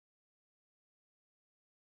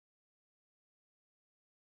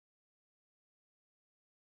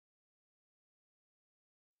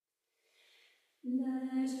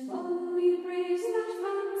Let folly praise that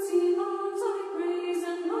fancy loves, I praise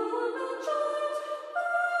and love the child,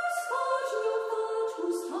 whose heart no thought,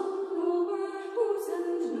 whose tongue no word, whose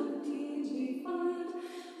hand no deed defiled.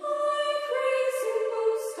 I praise him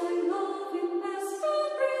most, I love him best, all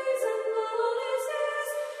praise and love is his.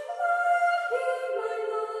 Love him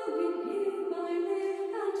I live,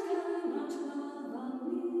 and cannot love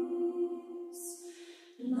amiss.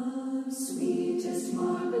 Love's sweetest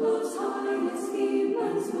mark, love's highest theme,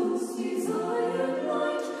 man's most desired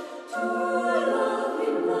light, to love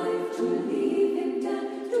him life, to leave him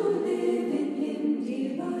death, to live in him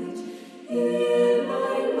delight. In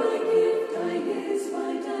mine my gift, I his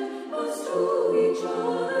my debt, must to each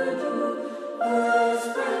other do. As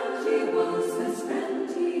friend he was, as friend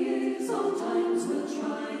he is, all times will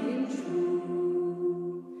try him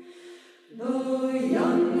true. Though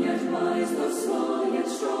young yet wise, though small yet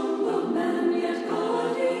strong, though man yet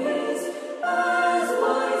God he is, as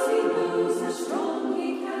wise he knows, as strong he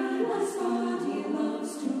can, as God he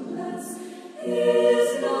loves to bless.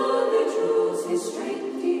 His knowledge rules, his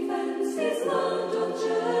strength defends, his love doth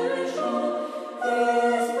cherish all.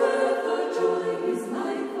 His birth our joy, his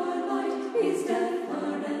life our light, his death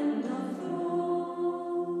our end of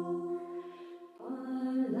thrall.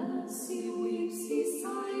 Alas, he weeps, he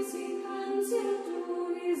sighs, he pants, yet do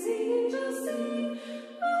his angels sing.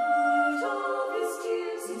 Out of his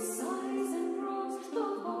tears, his sighs and groans, the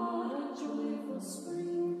heart a joyful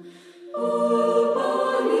spring. O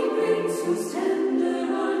bonny prince, whose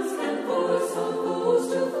tender arms can force all foes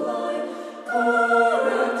to fly,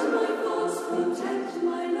 correct my thoughts, protect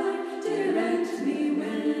my life, direct me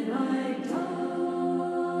when I die.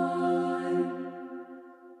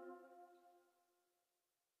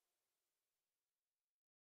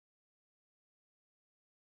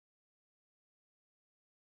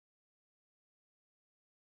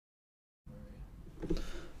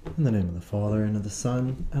 In the name of the Father, and of the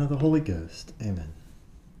Son, and of the Holy Ghost. Amen.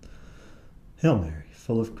 Hail Mary,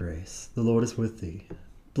 full of grace, the Lord is with thee.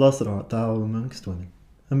 Blessed art thou amongst women,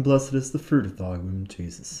 and blessed is the fruit of thy womb,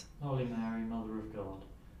 Jesus. Holy Mary, Mother of God,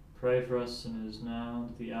 pray for us sinners now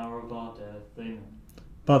and at the hour of our death. Amen.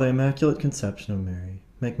 By the Immaculate Conception, O Mary,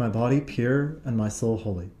 make my body pure and my soul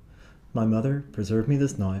holy. My Mother, preserve me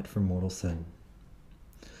this night from mortal sin.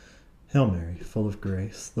 Hail Mary, full of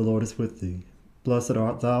grace, the Lord is with thee. Blessed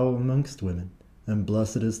art thou amongst women, and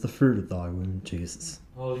blessed is the fruit of thy womb, Jesus.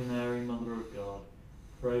 Holy Mary, Mother of God,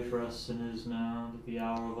 pray for us sinners now and at the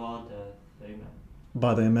hour of our death. Amen.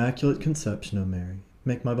 By the Immaculate Conception, O Mary,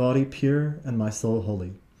 make my body pure and my soul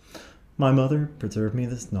holy. My Mother, preserve me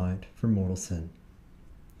this night from mortal sin.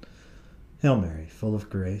 Hail Mary, full of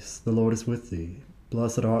grace, the Lord is with thee.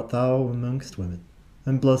 Blessed art thou amongst women,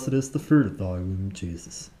 and blessed is the fruit of thy womb,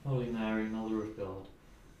 Jesus. Holy Mary, Mother of God,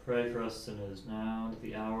 pray for us sinners now and at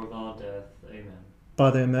the hour of our death. Amen. By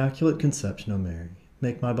the Immaculate Conception, O Mary,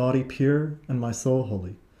 make my body pure and my soul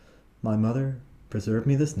holy. My Mother, preserve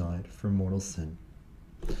me this night from mortal sin.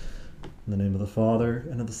 In the name of the Father,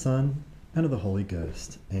 and of the Son, and of the Holy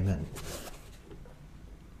Ghost. Amen.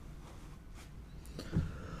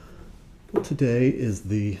 Today is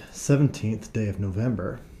the 17th day of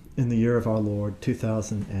November in the year of our Lord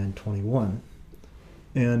 2021,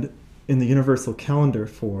 and in the universal calendar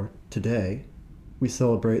for today, we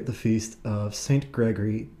celebrate the feast of Saint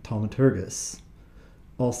Gregory Thaumaturgus,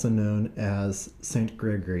 also known as Saint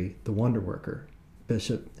Gregory the Wonder Worker,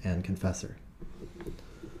 Bishop and Confessor.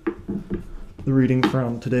 The reading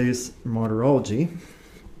from today's Martyrology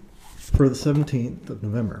for the 17th of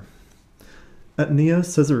November. At Nea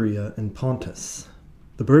Caesarea in Pontus,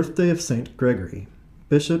 the birthday of Saint Gregory,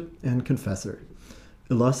 Bishop and Confessor,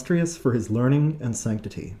 illustrious for his learning and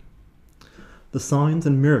sanctity. The signs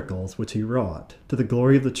and miracles which he wrought to the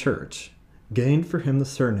glory of the Church gained for him the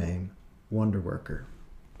surname Wonder Worker.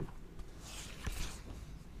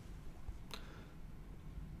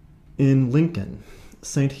 In Lincoln,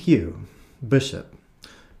 St. Hugh, bishop,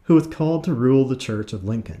 who was called to rule the Church of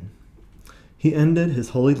Lincoln, he ended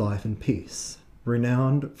his holy life in peace,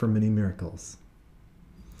 renowned for many miracles.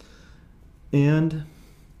 And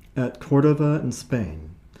at Cordova in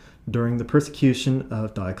Spain, during the persecution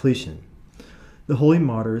of Diocletian, the holy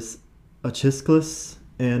martyrs Achilles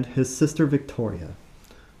and his sister Victoria,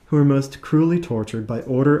 who were most cruelly tortured by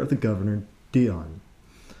order of the governor Dion,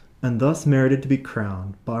 and thus merited to be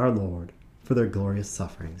crowned by our Lord for their glorious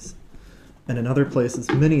sufferings. And in other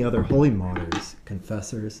places, many other holy martyrs,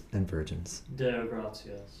 confessors, and virgins. Deo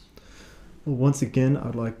gratias. Well, once again,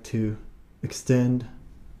 I'd like to extend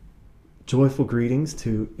joyful greetings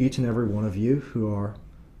to each and every one of you who are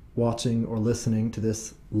watching or listening to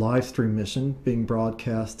this live stream mission being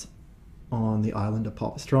broadcast on the island of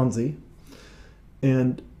Papastronzi.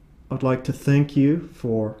 And I'd like to thank you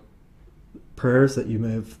for prayers that you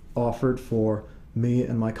may have offered for me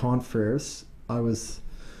and my confreres. I was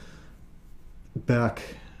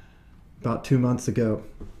back about 2 months ago.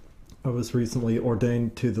 I was recently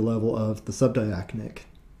ordained to the level of the subdiaconic,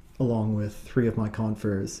 along with 3 of my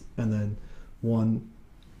confreres, and then one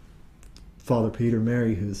Father Peter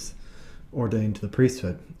Mary, who's ordained to the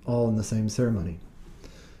priesthood, all in the same ceremony.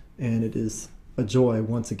 And it is a joy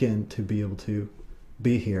once again to be able to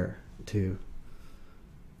be here to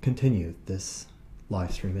continue this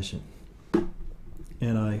live stream mission.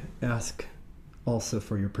 And I ask also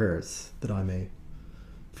for your prayers that I may,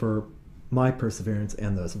 for my perseverance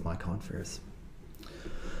and those of my confreres.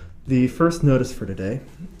 The first notice for today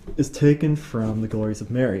is taken from the Glories of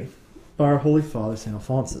Mary by our Holy Father St.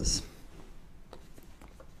 Alphonsus.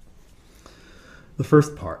 The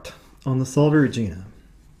first part, on the Salve Regina.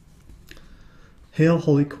 Hail,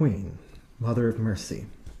 Holy Queen, Mother of Mercy.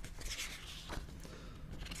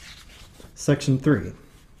 Section 3,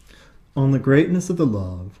 on the greatness of the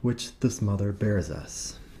love which this Mother bears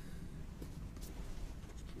us.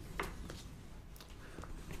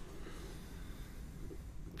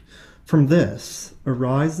 From this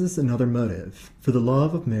arises another motive for the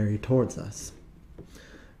love of Mary towards us.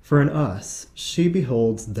 For in us she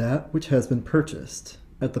beholds that which has been purchased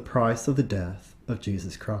at the price of the death of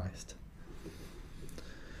Jesus Christ.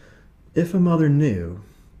 If a mother knew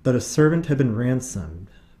that a servant had been ransomed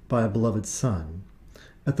by a beloved son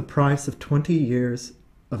at the price of 20 years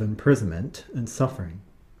of imprisonment and suffering,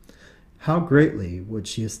 how greatly would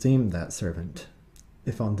she esteem that servant,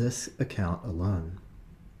 if on this account alone?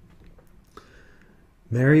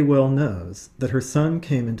 Mary well knows that her Son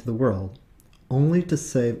came into the world only to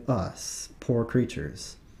save us, poor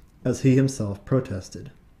creatures, as he himself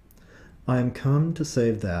protested, I am come to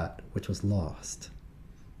save that which was lost.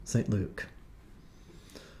 St. Luke.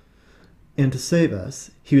 And to save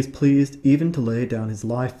us, he was pleased even to lay down his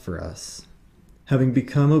life for us, having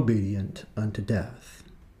become obedient unto death.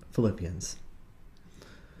 Philippians.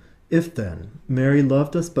 If then Mary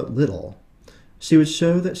loved us but little, she would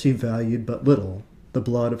show that she valued but little the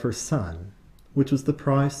blood of her Son, which was the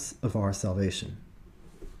price of our salvation.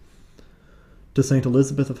 To St.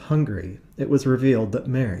 Elizabeth of Hungary it was revealed that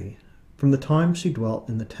Mary, from the time she dwelt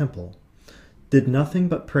in the temple, did nothing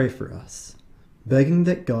but pray for us, begging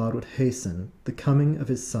that God would hasten the coming of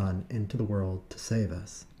his Son into the world to save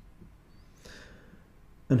us.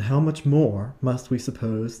 And how much more must we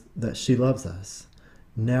suppose that she loves us,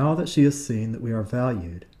 now that she has seen that we are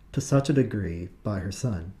valued to such a degree by her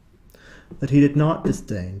Son, that he did not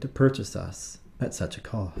disdain to purchase us at such a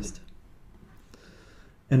cost.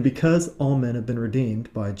 And because all men have been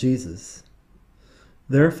redeemed by Jesus,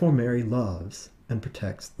 therefore Mary loves and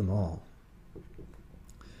protects them all.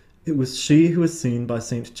 It was she who was seen by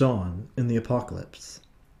St. John in the Apocalypse,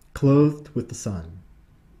 clothed with the sun.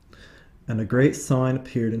 And a great sign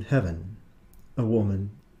appeared in heaven, a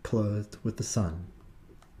woman clothed with the sun.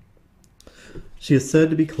 She is said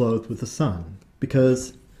to be clothed with the sun,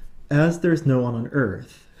 because as there is no one on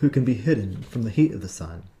earth who can be hidden from the heat of the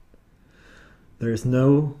sun, there is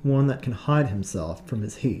no one that can hide himself from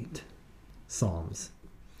his heat. Psalms.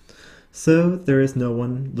 So there is no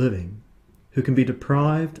one living who can be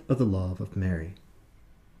deprived of the love of Mary.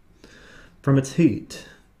 From its heat,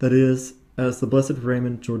 that is, as the Blessed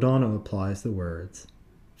Raymond Giordano applies the words,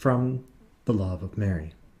 from the love of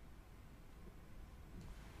Mary.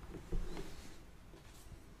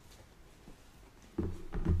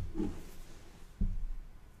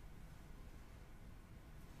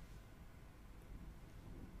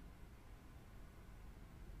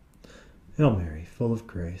 Hail Mary, full of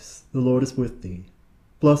grace, the Lord is with thee.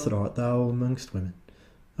 Blessed art thou amongst women,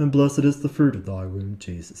 and blessed is the fruit of thy womb,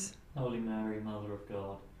 Jesus. Holy Mary, Mother of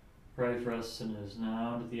God, pray for us sinners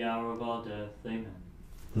now and at the hour of our death. Amen.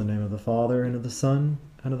 In the name of the Father, and of the Son,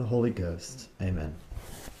 and of the Holy Ghost. Amen.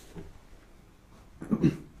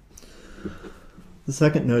 The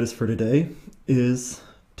second notice for today is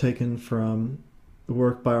taken from the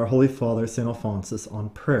work by our Holy Father, St. Alphonsus, on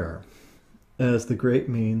prayer as the great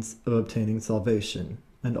means of obtaining salvation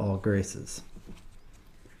and all graces.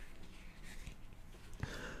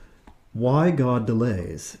 Why God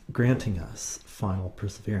delays granting us final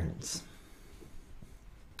perseverance.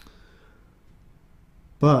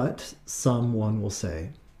 But someone will say,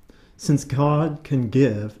 since God can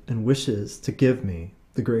give and wishes to give me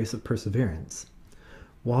the grace of perseverance,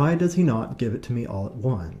 why does he not give it to me all at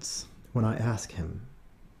once when I ask him?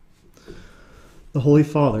 The Holy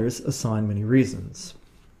Fathers assign many reasons.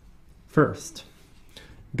 First,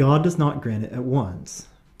 God does not grant it at once,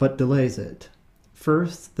 but delays it,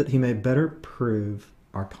 first, that he may better prove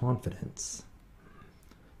our confidence.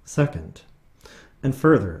 Second, and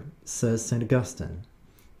further, says St. Augustine,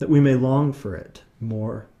 that we may long for it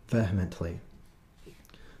more vehemently.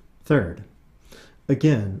 Third,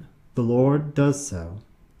 again, the Lord does so,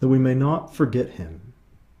 that we may not forget him.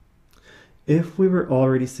 If we were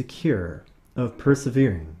already secure of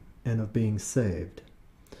persevering and of being saved,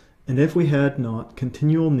 and if we had not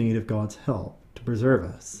continual need of God's help to preserve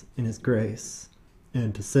us in his grace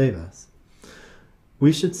and to save us,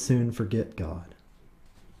 we should soon forget God.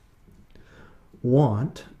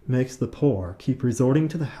 Want makes the poor keep resorting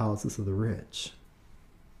to the houses of the rich.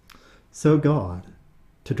 So God,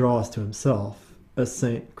 to draw us to himself, as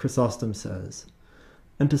St. Chrysostom says,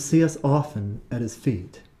 and to see us often at his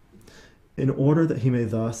feet, in order that he may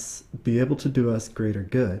thus be able to do us greater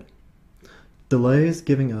good, delays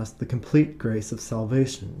giving us the complete grace of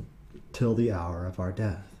salvation till the hour of our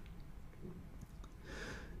death.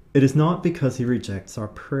 It is not because he rejects our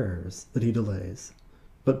prayers that he delays,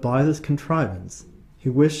 but by this contrivance he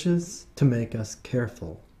wishes to make us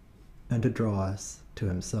careful and to draw us to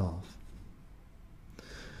himself.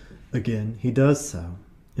 Again, he does so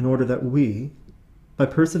in order that we, by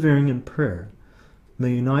persevering in prayer,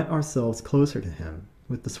 may unite ourselves closer to him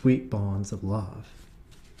with the sweet bonds of love.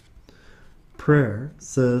 Prayer,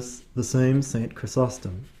 says the same St.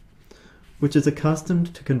 Chrysostom, which is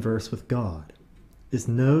accustomed to converse with God, is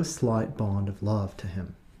no slight bond of love to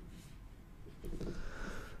him.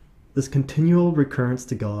 This continual recurrence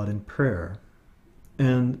to God in prayer,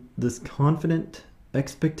 and this confident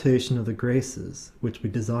expectation of the graces which we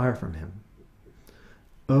desire from him,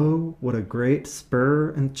 oh, what a great spur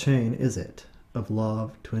and chain is it of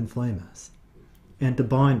love to inflame us, and to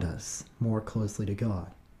bind us more closely to God.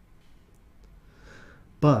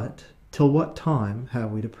 But till what time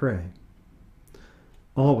have we to pray?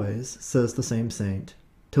 Always, says the same saint,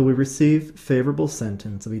 till we receive favorable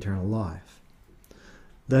sentence of eternal life.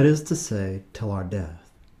 That is to say, till our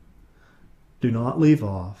death. Do not leave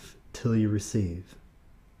off till you receive.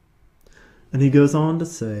 And he goes on to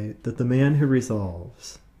say that the man who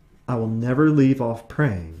resolves, I will never leave off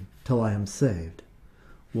praying till I am saved,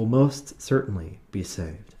 will most certainly be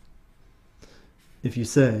saved. If you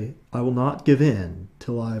say, I will not give in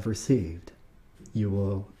till I have received, you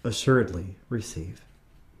will assuredly receive.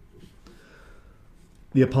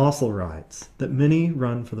 The apostle writes that many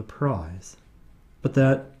run for the prize, but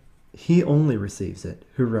that he only receives it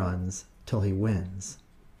who runs till he wins.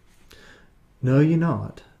 Know ye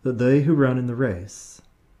not that they who run in the race,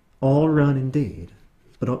 all run indeed,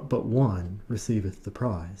 but one receiveth the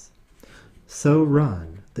prize? So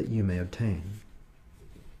run that you may obtain.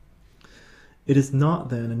 It is not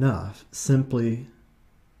then enough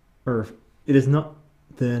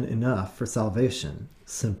for salvation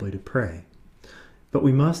simply to pray, but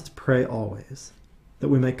we must pray always, that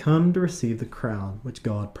we may come to receive the crown which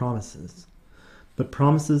God promises, but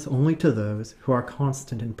promises only to those who are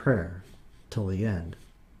constant in prayer till the end.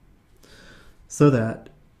 So that,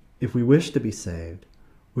 if we wish to be saved,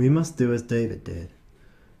 we must do as David did,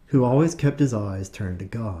 who always kept his eyes turned to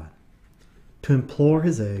God, to implore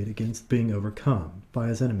his aid against being overcome by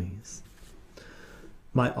his enemies.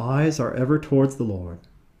 My eyes are ever towards the Lord,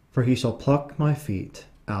 for he shall pluck my feet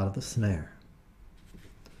out of the snare.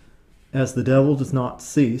 As the devil does not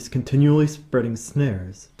cease continually spreading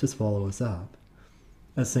snares to swallow us up,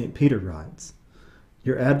 as St. Peter writes,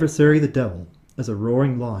 your adversary the devil, as a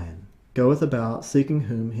roaring lion, goeth about seeking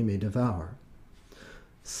whom he may devour.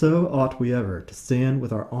 So ought we ever to stand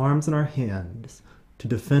with our arms in our hands to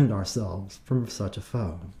defend ourselves from such a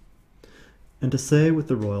foe, and to say with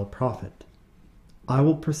the royal prophet, I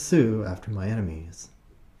will pursue after my enemies,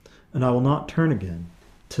 and I will not turn again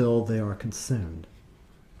till they are consumed.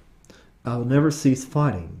 I will never cease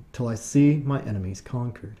fighting till I see my enemies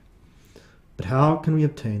conquered. But how can we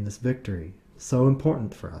obtain this victory, so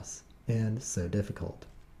important for us and so difficult?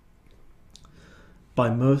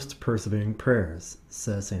 By most persevering prayers,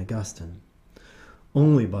 says St. Augustine,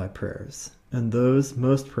 only by prayers, and those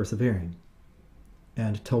most persevering.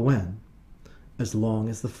 And till when? As long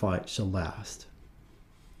as the fight shall last.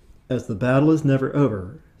 As the battle is never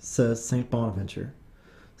over, says St. Bonaventure,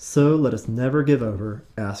 so let us never give over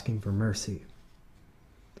asking for mercy.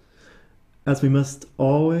 As we must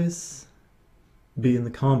always be in the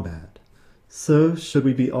combat, so should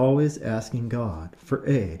we be always asking God for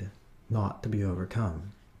aid, not to be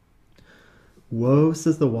overcome. Woe,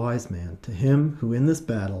 says the wise man, to him who in this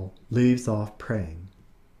battle leaves off praying.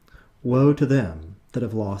 Woe to them that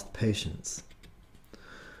have lost patience.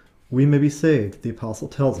 We may be saved, the apostle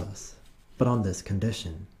tells us, but on this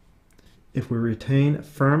condition. if we retain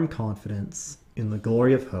firm confidence in the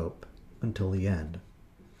glory of hope until the end,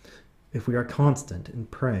 if we are constant in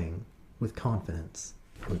praying with confidence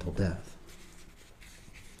until death.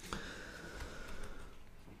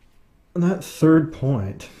 And that third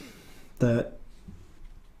point that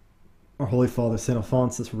our Holy Father St.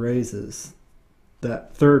 Alphonsus raises,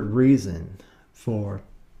 that third reason for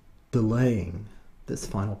delaying this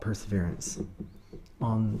final perseverance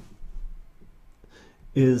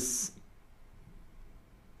is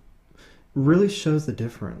really shows the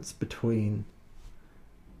difference between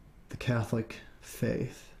the Catholic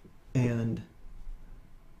faith and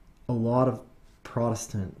a lot of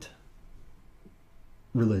Protestant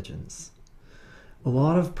religions. A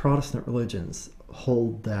lot of Protestant religions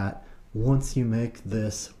hold that once you make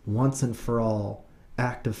this once and for all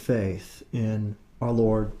act of faith in our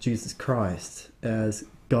Lord Jesus Christ as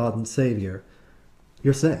God and Savior,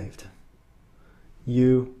 you're saved.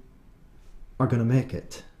 You are going to make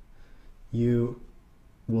it. You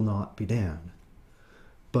will not be damned.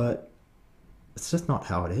 But it's just not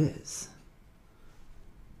how it is.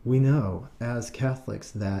 We know as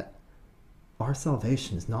Catholics that our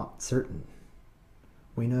salvation is not certain.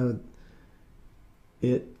 We know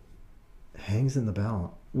it hangs in the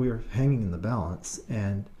balance. We're hanging in the balance,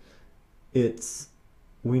 and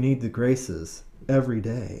we need the graces every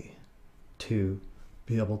day to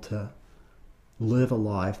be able to live a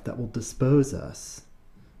life that will dispose us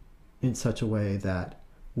in such a way that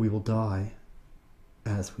we will die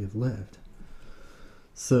as we have lived.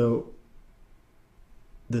 So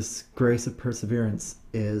this grace of perseverance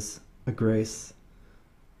is a grace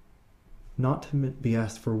not to be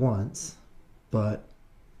asked for once, but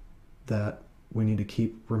that we need to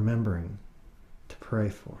keep remembering to pray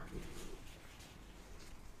for.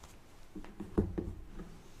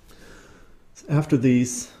 So after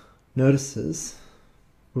these notices,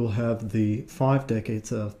 we'll have the 5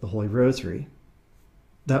 decades of the Holy Rosary.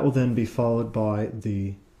 That will then be followed by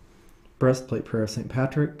the breastplate prayer of St.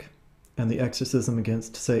 Patrick and the exorcism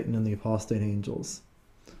against Satan and the apostate angels.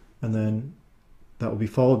 And then that will be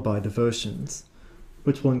followed by devotions,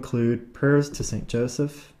 which will include prayers to St.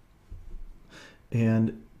 Joseph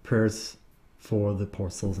and prayers for the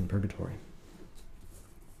poor souls in purgatory.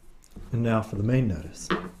 And now for the main notice.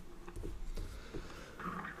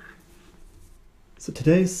 So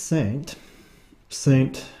today's saint,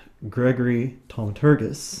 St. Gregory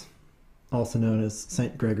Thaumaturgus, also known as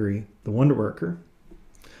St. Gregory the Wonder Worker,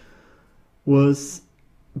 was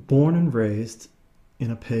born and raised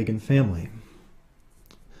in a pagan family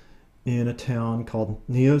in a town called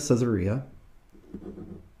Caesarea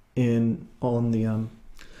on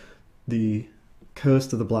the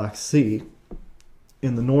coast of the Black Sea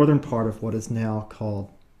in the northern part of what is now called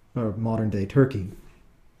modern-day Turkey.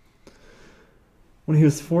 When he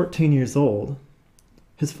was 14 years old,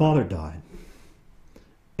 his father died,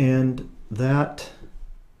 and that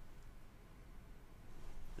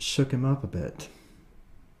shook him up a bit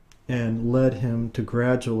and led him to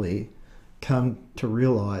gradually come to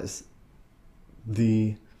realize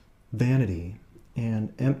the vanity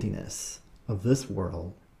and emptiness of this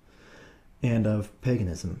world and of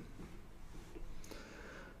paganism.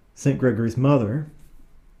 St. Gregory's mother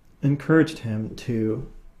encouraged him to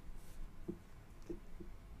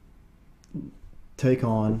take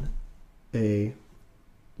on a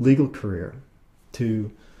legal career,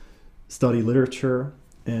 to study literature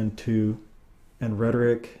and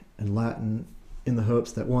rhetoric and Latin in the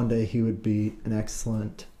hopes that one day he would be an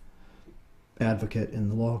excellent advocate in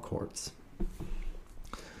the law courts.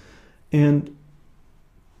 And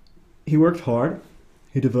he worked hard.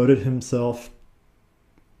 He devoted himself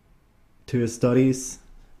to his studies,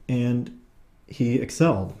 and he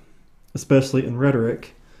excelled, especially in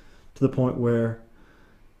rhetoric, to the point where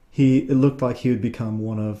it looked like he would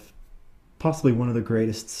become possibly one of the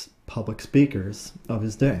greatest public speakers of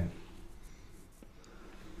his day.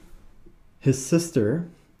 His sister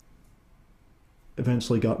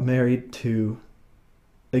eventually got married to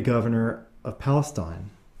a governor of Palestine,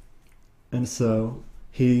 and so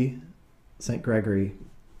he, St. Gregory,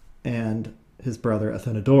 and his brother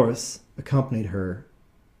Athenodorus accompanied her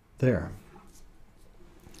there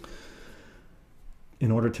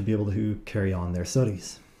in order to be able to carry on their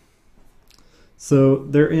studies. So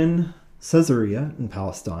they're in Caesarea in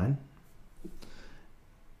Palestine,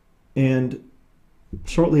 and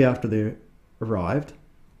shortly after they arrived,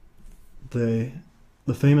 the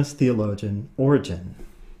famous theologian Origen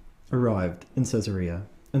arrived in Caesarea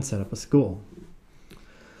and set up a school.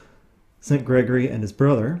 St. Gregory and his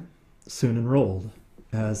brother soon enrolled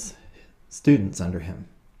as students under him.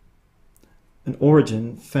 And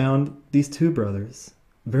Origen found these two brothers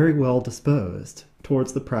very well disposed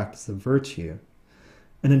towards the practice of virtue,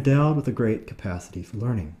 and endowed with a great capacity for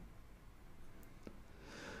learning.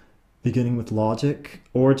 Beginning with logic,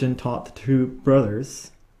 Origen taught the two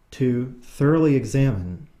brothers to thoroughly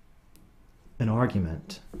examine an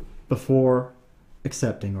argument before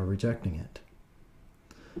accepting or rejecting it.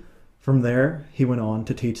 From there, he went on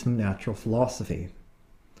to teach them natural philosophy,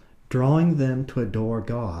 drawing them to adore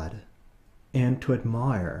God and to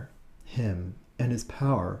admire him and his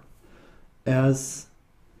power, as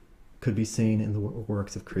could be seen in the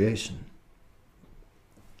works of creation.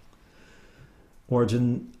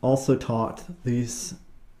 Origen also taught these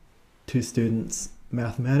two students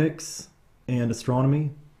mathematics and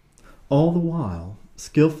astronomy, all the while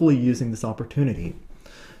skillfully using this opportunity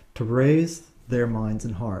to raise their minds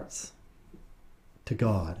and hearts to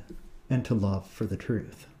God and to love for the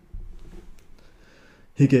truth.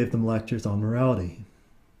 He gave them lectures on morality,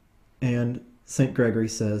 and St. Gregory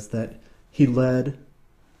says that he led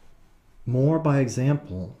more by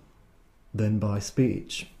example than by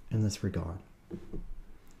speech in this regard.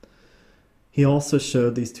 He also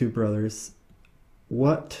showed these two brothers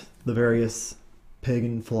what the various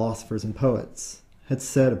pagan philosophers and poets had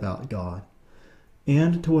said about God,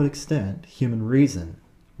 and to what extent human reason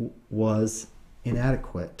was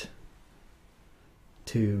inadequate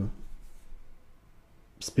to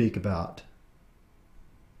speak about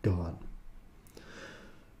God.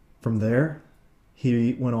 From there,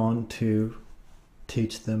 he went on to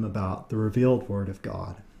teach them about the revealed Word of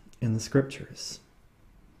God in the Scriptures.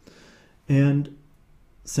 And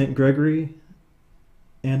St. Gregory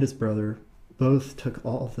and his brother both took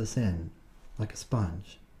all of this in like a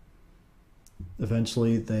sponge.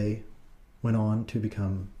 Eventually, they went on to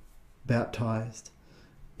become baptized,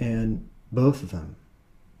 and both of them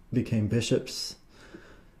became bishops.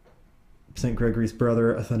 St. Gregory's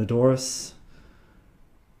brother, Athenodorus,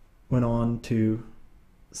 went on to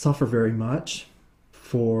suffer very much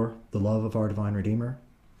for the love of our divine Redeemer,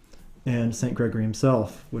 and St. Gregory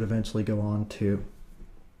himself would eventually go on to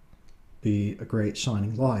be a great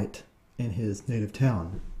shining light in his native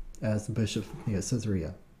town as the Bishop of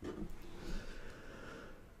Caesarea.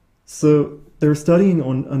 So they were studying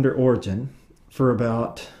under Origen for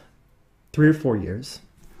about 3 or 4 years,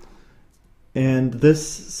 and this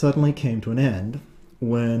suddenly came to an end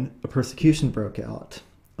when a persecution broke out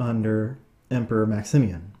under Emperor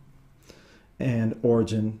Maximian, and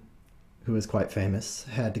Origen, who was quite famous,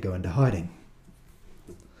 had to go into hiding.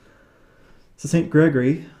 So St.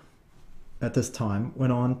 Gregory, at this time,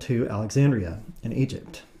 went on to Alexandria in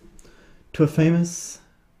Egypt, to a famous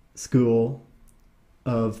school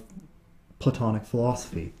of Platonic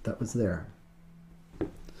philosophy that was there.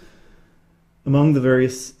 Among the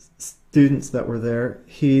various students that were there,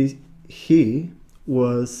 he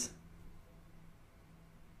was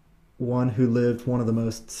one who lived one of the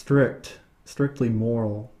most strictly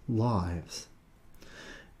moral lives.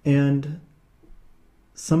 And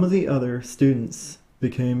some of the other students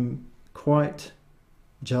became quite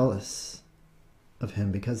jealous of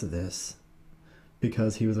him because of this,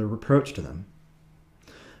 because he was a reproach to them.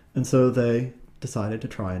 And so they decided to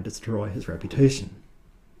try and destroy his reputation.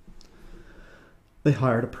 They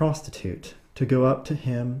hired a prostitute to go up to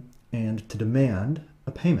him and to demand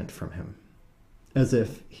a payment from him, as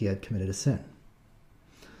if he had committed a sin.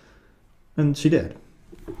 And she did.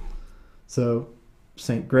 So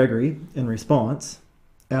St. Gregory, in response,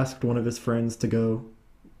 asked one of his friends to go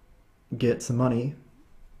get some money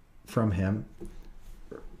from him,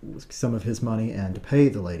 some of his money, and to pay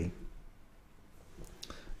the lady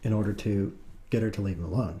in order to get her to leave him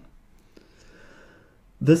alone.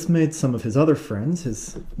 This made some of his other friends,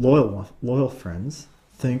 his loyal friends,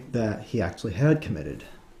 think that he actually had committed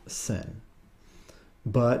a sin.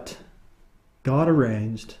 But God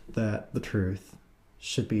arranged that the truth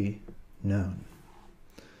should be known.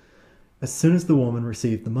 As soon as the woman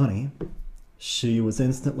received the money, she was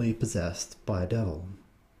instantly possessed by a devil.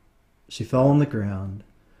 She fell on the ground,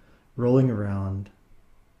 rolling around,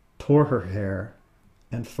 tore her hair,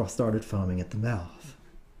 and started foaming at the mouth.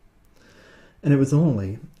 And it was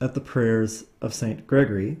only at the prayers of St.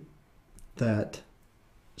 Gregory that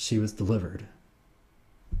she was delivered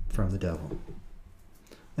from the devil.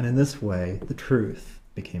 And in this way, the truth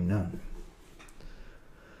became known.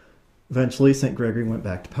 Eventually, St. Gregory went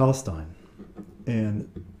back to Palestine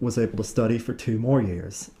and was able to study for 2 more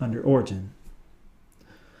years under Origen.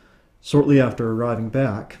 Shortly after arriving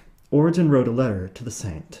back, Origen wrote a letter to the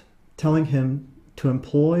saint, telling him to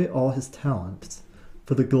employ all his talents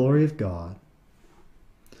for the glory of God.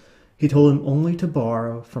 He told him only to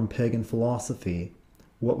borrow from pagan philosophy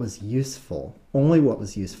what was useful, only what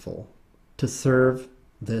was useful, to serve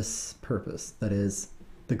this purpose, that is,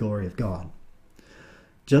 the glory of God,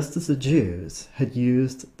 just as the Jews had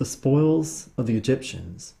used the spoils of the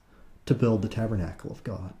Egyptians to build the tabernacle of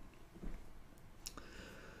God.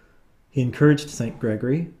 He encouraged St.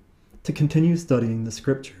 Gregory to continue studying the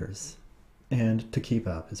scriptures and to keep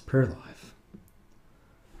up his prayer life.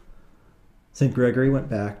 St. Gregory went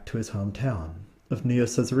back to his hometown of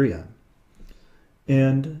Caesarea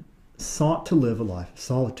and sought to live a life of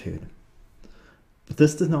solitude. But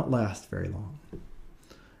this did not last very long.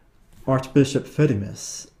 Archbishop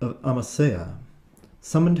Fedimus of Amasea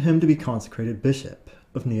summoned him to be consecrated bishop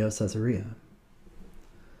of Caesarea.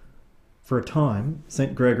 For a time,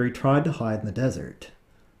 St. Gregory tried to hide in the desert,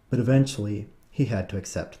 but eventually he had to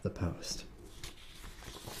accept the post.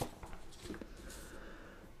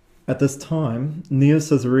 At this time,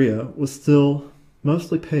 Caesarea was still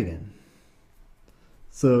mostly pagan.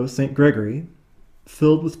 So St. Gregory,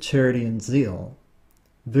 filled with charity and zeal,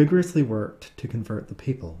 vigorously worked to convert the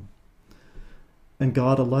people. And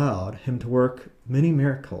God allowed him to work many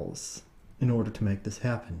miracles in order to make this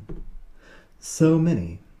happen. So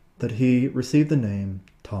many that he received the name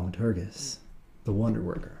Thaumaturgus, the wonder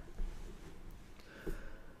worker.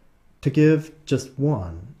 To give just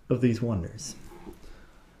one of these wonders,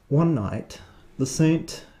 one night the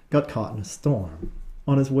saint got caught in a storm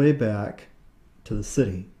on his way back to the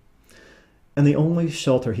city, and the only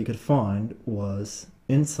shelter he could find was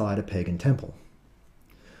inside a pagan temple.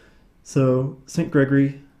 So St.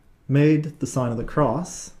 Gregory made the sign of the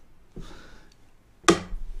cross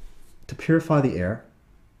to purify the air,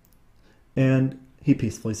 and he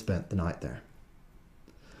peacefully spent the night there.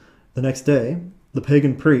 The next day, the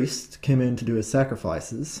pagan priest came in to do his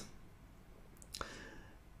sacrifices,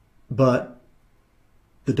 but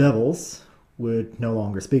the devils would no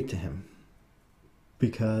longer speak to him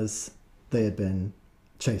because they had been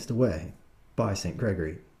chased away by St.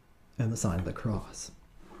 Gregory and the sign of the cross.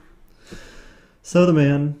 So the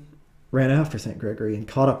man ran after St. Gregory and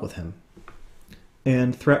caught up with him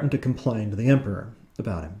and threatened to complain to the emperor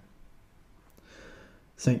about him.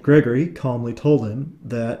 St. Gregory calmly told him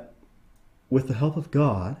that with the help of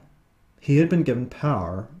God, he had been given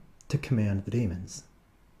power to command the demons.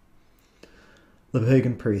 The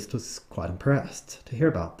pagan priest was quite impressed to hear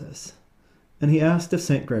about this, and he asked if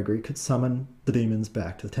St. Gregory could summon the demons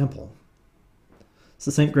back to the temple.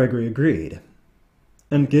 So St. Gregory agreed,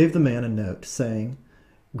 and gave the man a note saying,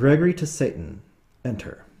 "Gregory to Satan,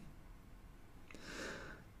 enter."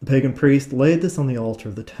 The pagan priest laid this on the altar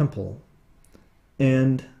of the temple,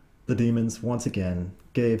 and the demons once again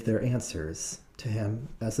gave their answers to him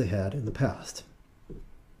as they had in the past.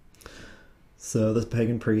 So the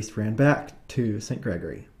pagan priest ran back to St.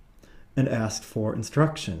 Gregory and asked for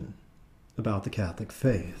instruction about the Catholic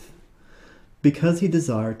faith, because he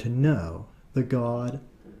desired to know the God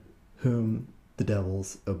whom the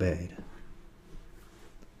devils obeyed.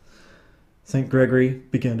 St. Gregory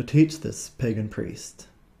began to teach this pagan priest,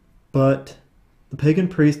 but the pagan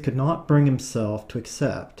priest could not bring himself to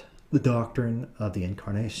accept the doctrine of the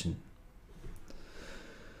Incarnation.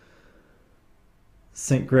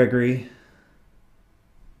 St. Gregory,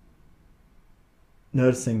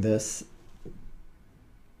 noticing this,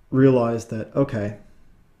 realized that, okay,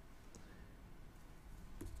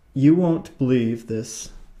 you won't believe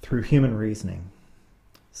this through human reasoning.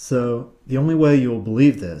 So the only way you will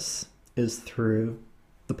believe this is through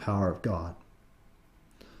the power of God.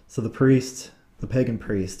 So the pagan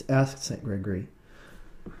priest, asked St. Gregory,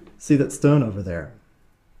 "See that stone over there?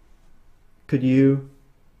 Could you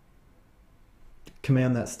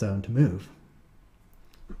command that stone to move?"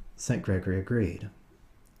 St. Gregory agreed.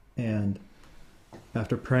 And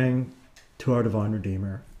after praying to our divine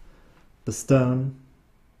Redeemer, the stone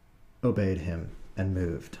obeyed him and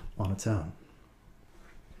moved on its own.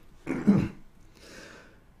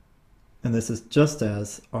 And this is just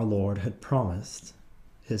as our Lord had promised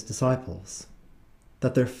his disciples,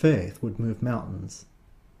 that their faith would move mountains.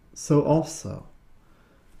 So also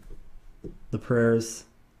the prayers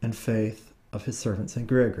and faith of his servant St.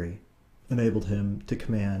 Gregory enabled him to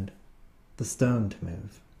command the stone to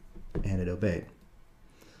move, and it obeyed.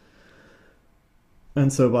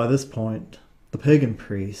 And so by this point, the pagan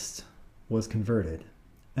priest was converted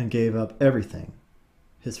and gave up everything,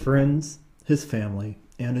 his friends, his family,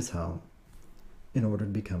 and his home, in order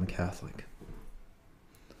to become a Catholic.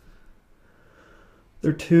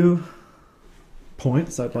 There are 2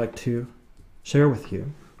 points I'd like to share with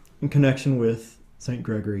you in connection with St.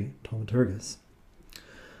 Gregory Thaumaturgus.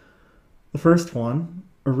 The first one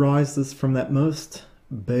arises from that most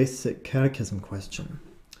basic catechism question: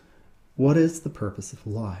 what is the purpose of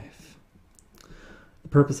life? The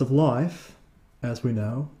purpose of life as we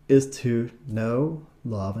know, is to know,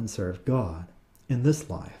 love, and serve God in this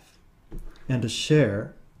life, and to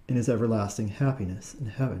share in his everlasting happiness in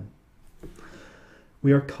heaven.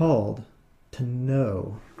 We are called to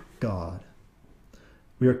know God.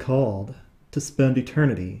 We are called to spend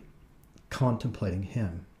eternity contemplating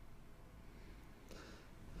him.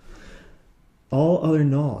 All other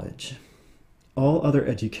knowledge, all other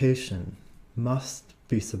education must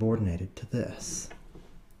be subordinated to this.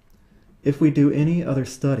 If we do any other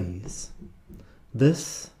studies,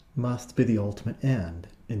 this must be the ultimate end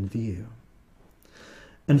in view.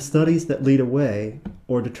 And studies that lead away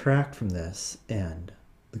or detract from this end,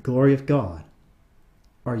 the glory of God,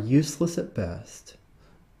 are useless at best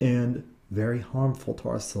and very harmful to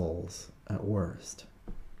our souls at worst.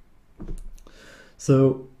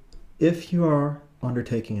 So, if you are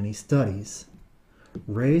undertaking any studies,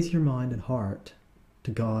 raise your mind and heart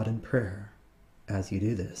to God in prayer as you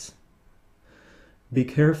do this. Be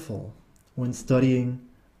careful when studying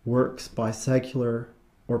works by secular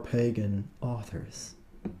or pagan authors.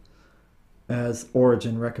 As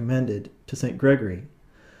Origen recommended to St. Gregory,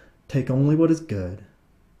 take only what is good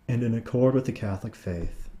and in accord with the Catholic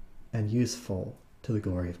faith and useful to the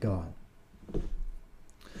glory of God.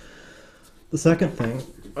 The second thing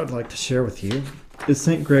I'd like to share with you is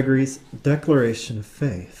St. Gregory's Declaration of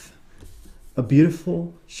Faith, a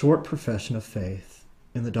beautiful, short profession of faith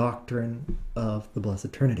in the doctrine of the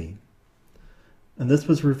Blessed Trinity. And this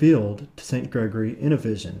was revealed to St. Gregory in a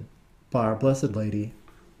vision by Our Blessed Lady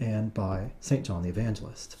and by St. John the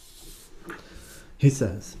Evangelist. He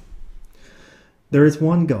says, "There is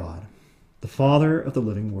one God, the Father of the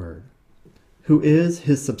living Word, who is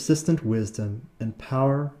his subsistent wisdom and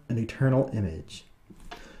power and eternal image,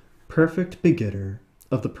 perfect begetter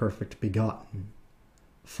of the perfect begotten,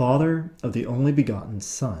 Father of the only begotten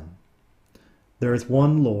Son. There is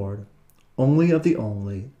one Lord, only of the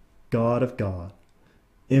only, God of God,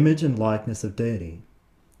 image and likeness of deity,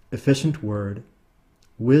 efficient word,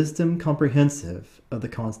 wisdom comprehensive of the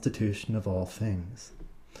constitution of all things,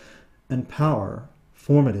 and power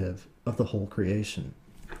formative of the whole creation.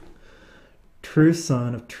 True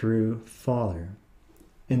Son of true Father,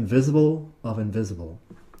 invisible of invisible,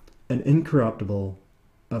 and incorruptible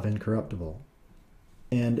of incorruptible,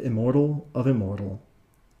 and immortal of immortal,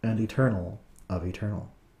 and eternal of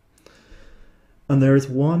eternal. And there is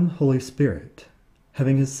one Holy Spirit,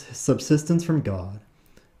 having his subsistence from God,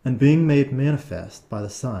 and being made manifest by the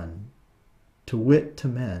Son, to wit to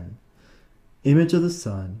men, image of the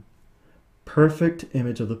Son, perfect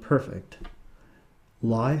image of the perfect,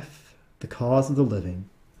 life, the cause of the living,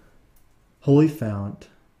 holy fount,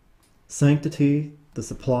 sanctity, the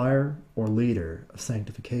supplier or leader of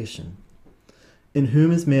sanctification, in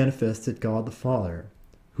whom is manifested God the Father,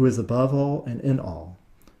 who is above all and in all,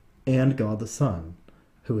 and God the Son,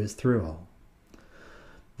 who is through all.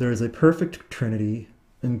 There is a perfect Trinity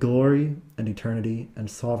in glory and eternity and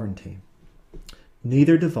sovereignty,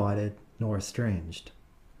 neither divided nor estranged.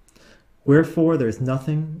 Wherefore there is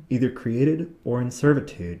nothing either created or in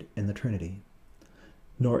servitude in the Trinity,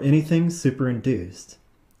 nor anything superinduced,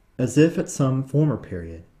 as if at some former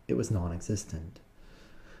period it was non-existent,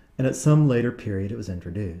 and at some later period it was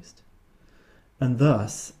introduced. And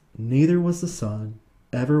thus neither was the Son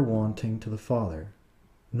ever wanting to the Father,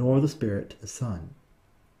 nor the Spirit to the Son,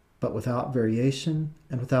 but without variation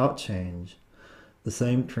and without change, the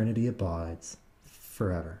same Trinity abides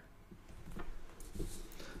forever.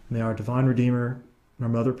 May our Divine Redeemer and our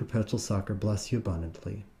Mother Perpetual Succor bless you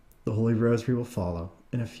abundantly. The Holy Rosary will follow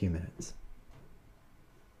in a few minutes.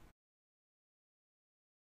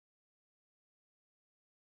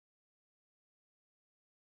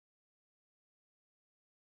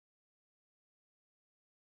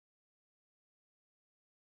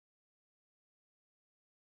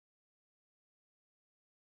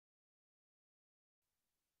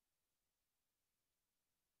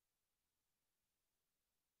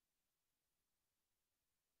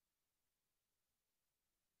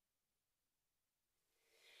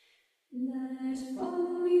 Let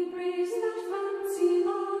folly praise, let fancy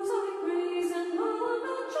love thy praise, and love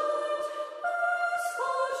not child, whose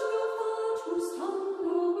heart no thought, whose tongue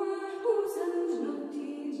no word, whose hand no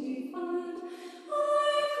deed defied.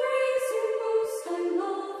 I praise him most, I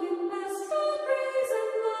love him best, all praise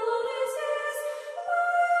and love is his. By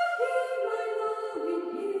him I love, in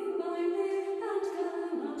him I live, and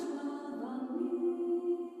cannot love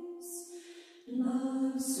amiss.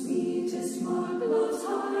 Love's sweetest mark, love's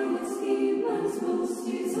highest aim, man's most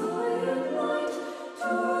desired light, to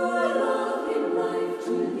love him life,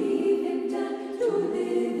 to leave him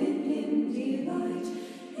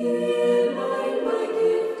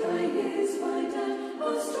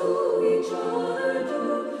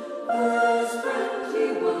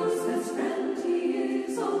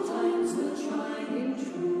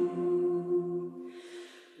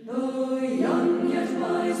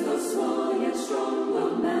small yet strong